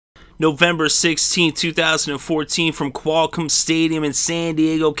November 16, 2014, from Qualcomm Stadium in San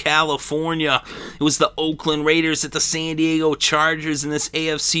Diego, California. It was the Oakland Raiders at the San Diego Chargers in this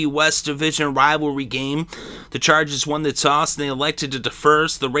AFC West Division rivalry game. The Chargers won the toss and they elected to defer,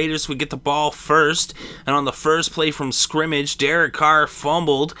 so the Raiders would get the ball first. And on the first play from scrimmage, Derek Carr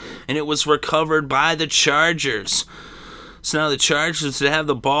fumbled, and it was recovered by the Chargers. So now the Chargers would have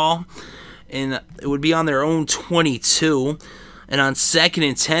the ball, and it would be on their own 22. And on 2nd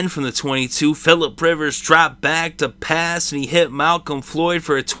and 10 from the 22, Phillip Rivers dropped back to pass, and he hit Malcom Floyd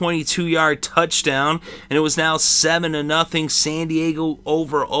for a 22-yard touchdown. And it was now 7-0 San Diego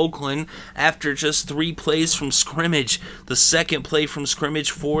over Oakland after just 3 plays from scrimmage. The second play from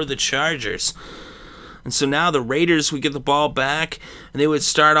scrimmage for the Chargers. And so now the Raiders would get the ball back, and they would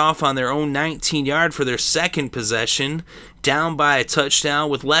start off on their own 19-yard for their second possession, down by a touchdown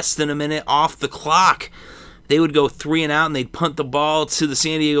with less than a minute off the clock. They would go 3 and out, and they'd punt the ball to the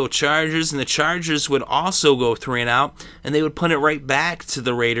San Diego Chargers, and the Chargers would also go 3 and out, and they would punt it right back to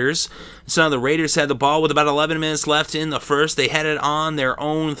the Raiders. So now the Raiders had the ball with about 11 minutes left in the first. They had it on their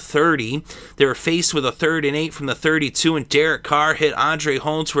own 30. They were faced with a 3rd and 8 from the 32, and Derek Carr hit Andre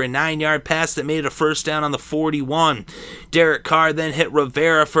Holmes for a 9-yard pass that made it a first down on the 41. Derek Carr then hit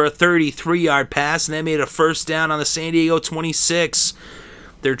Rivera for a 33-yard pass, and that made it a first down on the San Diego 26.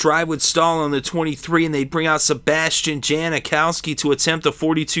 Their drive would stall on the 23, and they'd bring out Sebastian Janikowski to attempt a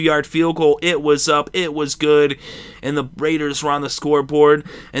 42-yard field goal. It was up, it was good, and the Raiders were on the scoreboard,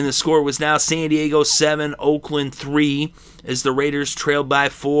 and the score was now San Diego 7, Oakland 3, as the Raiders trailed by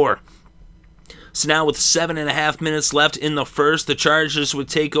 4. So now with 7.5 minutes left in the first, the Chargers would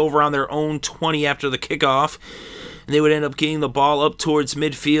take over on their own 20 after the kickoff, and they would end up getting the ball up towards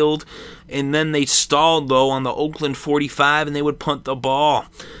midfield, and then they stalled, though, on the Oakland 45, and they would punt the ball.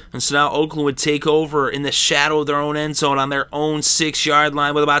 And so now Oakland would take over in the shadow of their own end zone on their own 6-yard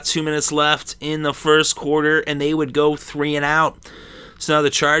line with about 2 minutes left in the first quarter, and they would go 3 and out. So now the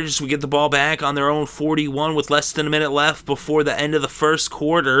Chargers would get the ball back on their own 41 with less than a minute left before the end of the first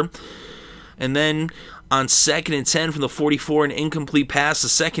quarter. And then on 2nd and 10 from the 44, an incomplete pass, the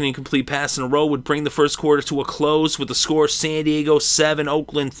second incomplete pass in a row, would bring the first quarter to a close with the score San Diego 7,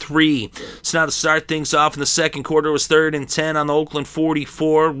 Oakland 3. So now to start things off in the second quarter was 3rd and 10 on the Oakland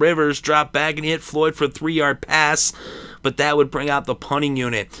 44. Rivers dropped back and hit Floyd for a 3-yard pass, but that would bring out the punting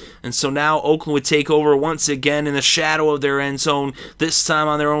unit. And so now Oakland would take over once again in the shadow of their end zone, this time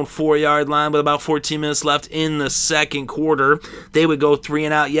on their own 4-yard line with about 14 minutes left in the second quarter. They would go 3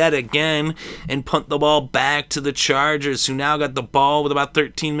 and out yet again and punt the ball back to the Chargers, who now got the ball with about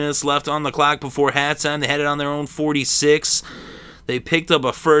 13 minutes left on the clock before halftime. They had it on their own 46. They picked up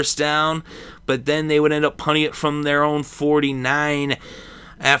a first down, but then they would end up punting it from their own 49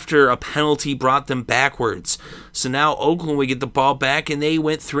 after a penalty brought them backwards. So now Oakland would get the ball back, and they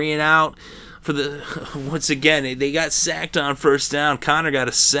went 3 and out for the, once again, they got sacked on first down. Conner got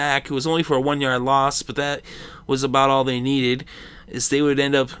a sack. It was only for a 1-yard loss, but that was about all they needed, as they would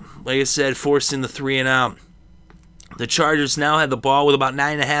end up, like I said, forcing the 3 and out. The Chargers now had the ball with about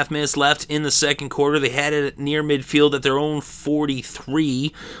 9.5 minutes left in the second quarter. They had it near midfield at their own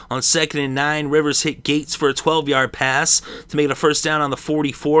 43. On 2nd and 9, Rivers hit Gates for a 12-yard pass to make it a first down on the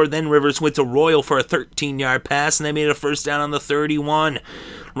 44. Then Rivers went to Royal for a 13-yard pass, and they made it a first down on the 31.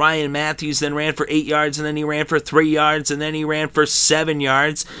 Ryan Matthews then ran for 8 yards, and then he ran for 3 yards, and then he ran for 7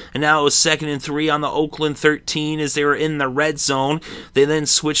 yards. And now it was 2nd and 3 on the Oakland 13 as they were in the red zone. They then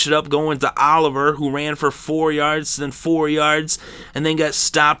switched it up going to Oliver, who ran for 4 yards, then 4 yards, and then got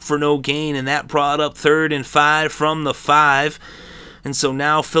stopped for no gain, and that brought up 3rd and 5 from the 5. And so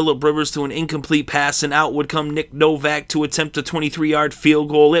now Phillip Rivers to an incomplete pass, and out would come Nick Novak to attempt a 23-yard field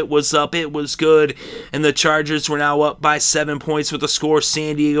goal. It was up, it was good, and the Chargers were now up by 7 points with the score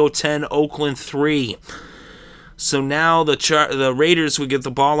San Diego 10, Oakland 3. So now the Raiders would get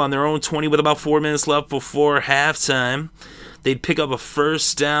the ball on their own 20 with about 4 minutes left before halftime. They'd pick up a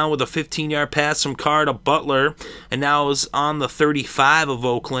first down with a 15-yard pass from Carr to Butler, and now it was on the 35 of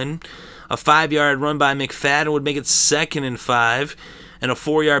Oakland. A 5-yard run by McFadden would make it 2nd and 5, and a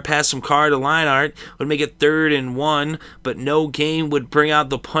 4-yard pass from Carr to Leinart would make it 3rd and 1, but no gain would bring out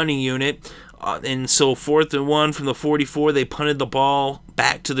the punting unit. And so 4th and 1 from the 44, they punted the ball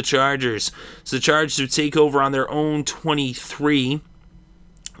back to the Chargers. So the Chargers would take over on their own 23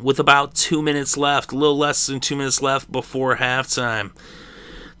 with about 2 minutes left, a little less than 2 minutes left before halftime.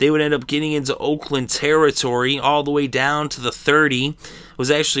 They would end up getting into Oakland territory all the way down to the 30. It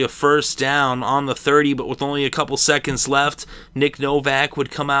was actually a first down on the 30, but with only a couple seconds left, Nick Novak would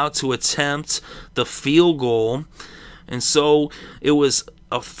come out to attempt the field goal. And so it was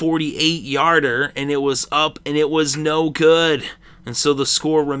a 48-yarder, and it was up, and it was no good. And so the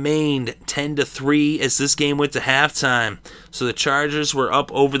score remained 10-3 as this game went to halftime. So the Chargers were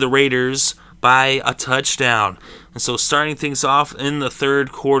up over the Raiders by a touchdown. And so starting things off in the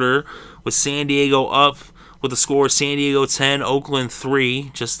third quarter with San Diego up with a score of San Diego 10, Oakland 3,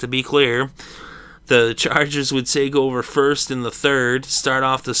 just to be clear. The Chargers would take over first in the third, start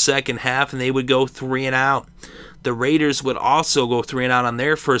off the second half, and they would go 3 and out. The Raiders would also go 3 and out on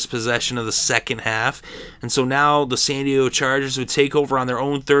their first possession of the second half. And so now the San Diego Chargers would take over on their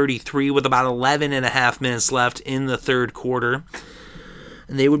own 33 with about 11 and a half minutes left in the third quarter.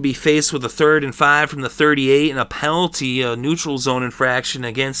 And they would be faced with a 3rd and 5 from the 38, and a penalty, a neutral zone infraction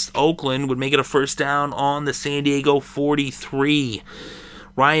against Oakland would make it a first down on the San Diego 43.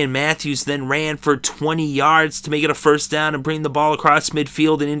 Ryan Matthews then ran for 20 yards to make it a first down and bring the ball across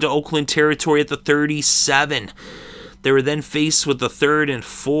midfield and into Oakland territory at the 37. They were then faced with the 3rd and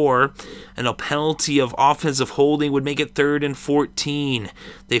 4, and a penalty of offensive holding would make it 3rd and 14.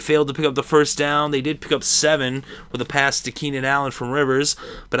 They failed to pick up the first down. They did pick up 7 with a pass to Keenan Allen from Rivers,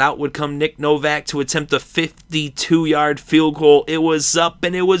 but out would come Nick Novak to attempt a 52-yard field goal. It was up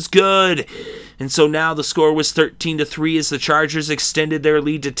and it was good. And so now the score was 13-3 as the Chargers extended their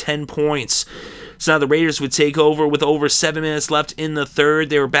lead to 10 points. So now the Raiders would take over with over 7 minutes left in the third.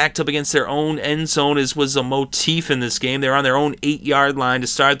 They were backed up against their own end zone, as was a motif in this game. They were on their own 8-yard line to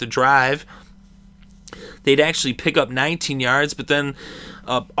start the drive. They'd actually pick up 19 yards, but then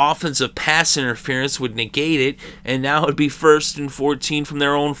offensive pass interference would negate it, and now it would be 1st and 14 from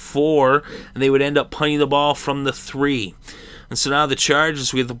their own 4, and they would end up punting the ball from the 3. And so now the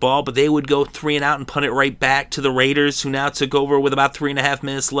Chargers would get the ball, but they would go 3 and out and punt it right back to the Raiders, who now took over with about 3.5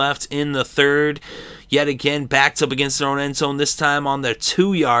 minutes left in the third. Yet again, backed up against their own end zone, this time on their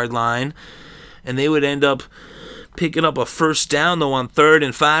 2-yard line. And they would end up picking up a first down, though, on 3rd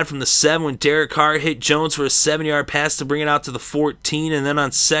and 5 from the 7 when Derek Carr hit Jones for a 7-yard pass to bring it out to the 14. And then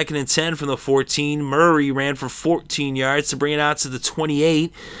on 2nd and 10 from the 14, Murray ran for 14 yards to bring it out to the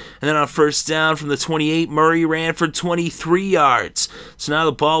 28. And then on first down from the 28, Murray ran for 23 yards. So now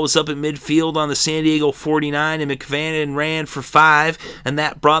the ball was up at midfield on the San Diego 49, and McVannon ran for 5, and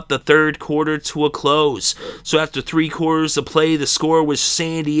that brought the third quarter to a close. So after 3 quarters of play, the score was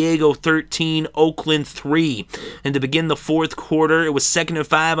San Diego 13, Oakland 3. And to begin the fourth quarter, it was 2nd and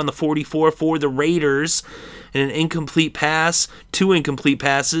 5 on the 44 for the Raiders. And an incomplete pass, 2 incomplete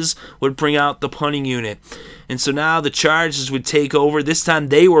passes, would bring out the punting unit. And so now the Chargers would take over. This time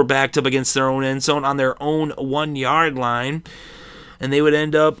they were backed up against their own end zone on their own 1-yard line. And they would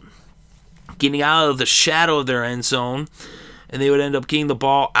end up getting out of the shadow of their end zone. And they would end up getting the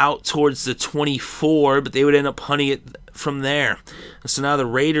ball out towards the 24, but they would end up punting it from there. And so now the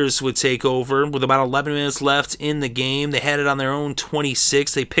Raiders would take over with about 11 minutes left in the game. They had it on their own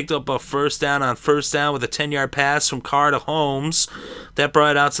 26. They picked up a first down on first down with a 10-yard pass from Carr to Holmes. That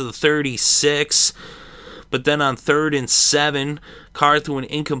brought it out to the 36. But then on 3rd and 7, Carr threw an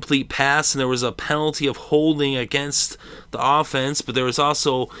incomplete pass, and there was a penalty of holding against the offense, but there was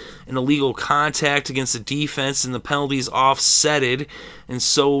also an illegal contact against the defense, and the penalties offsetted, and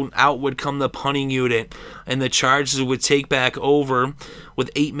so out would come the punting unit, and the Chargers would take back over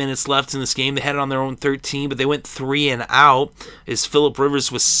with 8 minutes left in this game. They had it on their own 13, but they went 3 and out as Phillip Rivers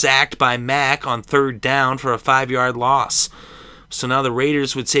was sacked by Mack on 3rd down for a 5-yard loss. So now the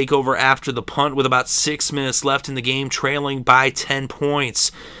Raiders would take over after the punt with about 6 minutes left in the game, trailing by 10 points.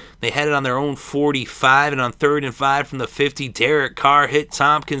 They had it on their own 45, and on 3rd and 5 from the 50, Derek Carr hit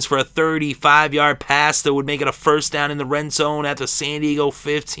Tompkins for a 35-yard pass that would make it a first down in the red zone at the San Diego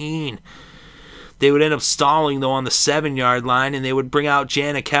 15. They would end up stalling, though, on the 7-yard line, and they would bring out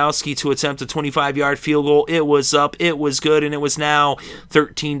Janikowski to attempt a 25-yard field goal. It was up, it was good, and it was now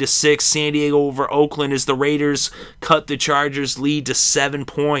 13-6 San Diego over Oakland as the Raiders cut the Chargers' lead to 7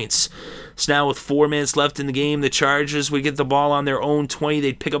 points. So now with 4 minutes left in the game, the Chargers would get the ball on their own 20.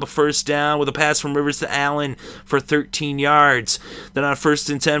 They'd pick up a first down with a pass from Rivers to Allen for 13 yards. Then on 1st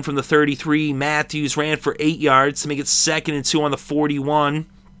and 10 from the 33, Matthews ran for 8 yards to make it 2nd and 2 on the 41.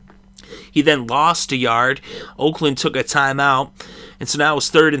 He then lost a yard. Oakland took a timeout. And so now it was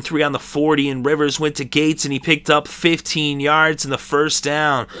 3rd and 3 on the 40, and Rivers went to Gates, and he picked up 15 yards in the first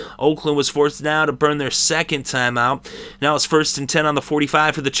down. Oakland was forced now to burn their second timeout. Now it's 1st and 10 on the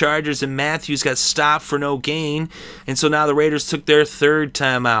 45 for the Chargers, and Matthews got stopped for no gain. And so now the Raiders took their third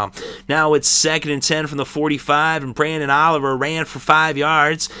timeout. Now it's 2nd and 10 from the 45, and Brandon Oliver ran for 5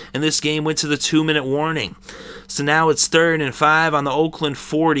 yards, and this game went to the 2-minute warning. So now it's 3rd and 5 on the Oakland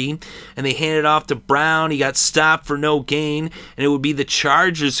 40, and they hand it off to Brown. He got stopped for no gain, and it would be the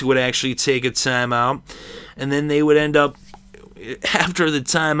Chargers who would actually take a timeout. And then they would end up, after the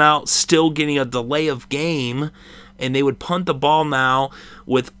timeout, still getting a delay of game, and they would punt the ball now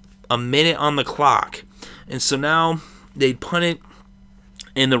with a minute on the clock. And so now they'd punt it,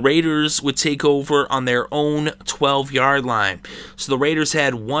 and the Raiders would take over on their own 12-yard line. So the Raiders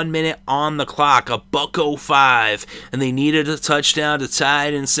had 1 minute on the clock, a $1.05, and they needed a touchdown to tie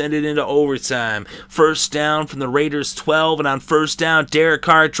it and send it into overtime. First down from the Raiders' 12, and on first down, Derek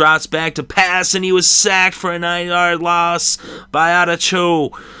Carr drops back to pass, and he was sacked for a 9-yard loss by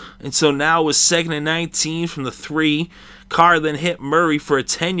Attaochu. And so now it was 2nd and 19 from the 3. Carr then hit Murray for a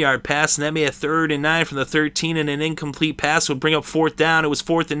 10-yard pass, and that made a 3rd and 9 from the 13, and an incomplete pass would bring up 4th down. It was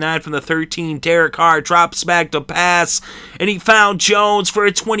 4th and 9 from the 13. Derek Carr drops back to pass, and he found Jones for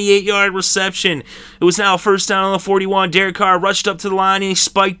a 28-yard reception. It was now 1st down on the 41. Derek Carr rushed up to the line, and he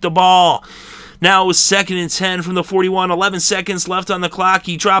spiked the ball. Now it was 2nd and 10 from the 41. 11 seconds left on the clock.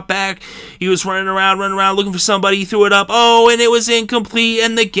 He dropped back. He was running around, looking for somebody. He threw it up. Oh, and it was incomplete,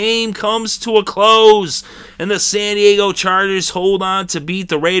 and the game comes to a close. And the San Diego Chargers hold on to beat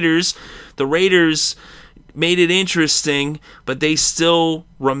the Raiders. The Raiders made it interesting, but they still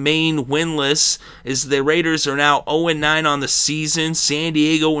remain winless, as the Raiders are now 0-9 on the season. San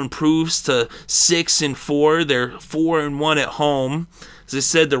Diego improves to 6-4. They're 4-1 at home. As I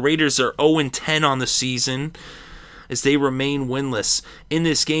said, the Raiders are 0-10 on the season as they remain winless. In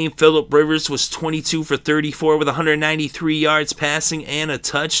this game, Phillip Rivers was 22 for 34 with 193 yards passing and a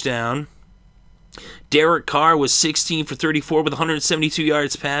touchdown. Derek Carr was 16 for 34 with 172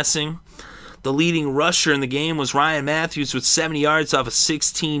 yards passing. The leading rusher in the game was Ryan Matthews with 70 yards off of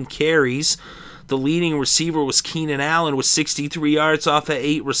 16 carries. The leading receiver was Keenan Allen with 63 yards off of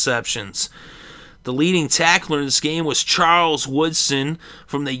 8 receptions. The leading tackler in this game was Charles Woodson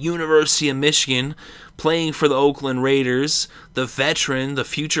from the University of Michigan, playing for the Oakland Raiders. The veteran, the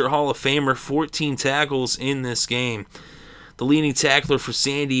future Hall of Famer, 14 tackles in this game. The leading tackler for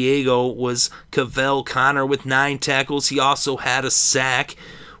San Diego was Kavell Conner with 9 tackles. He also had a sack,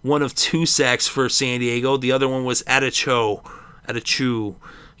 one of 2 sacks for San Diego. The other one was Attaochu,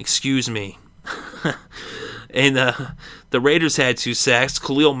 excuse me. And the Raiders had 2 sacks.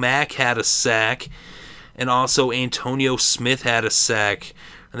 Khalil Mack had a sack. And also Antonio Smith had a sack.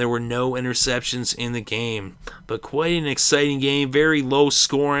 And there were no interceptions in the game. But quite an exciting game. Very low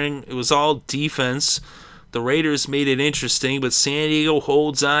scoring. It was all defense. The Raiders made it interesting, but San Diego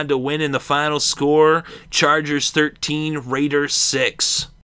holds on to win in the final score. Chargers 13, Raiders 6.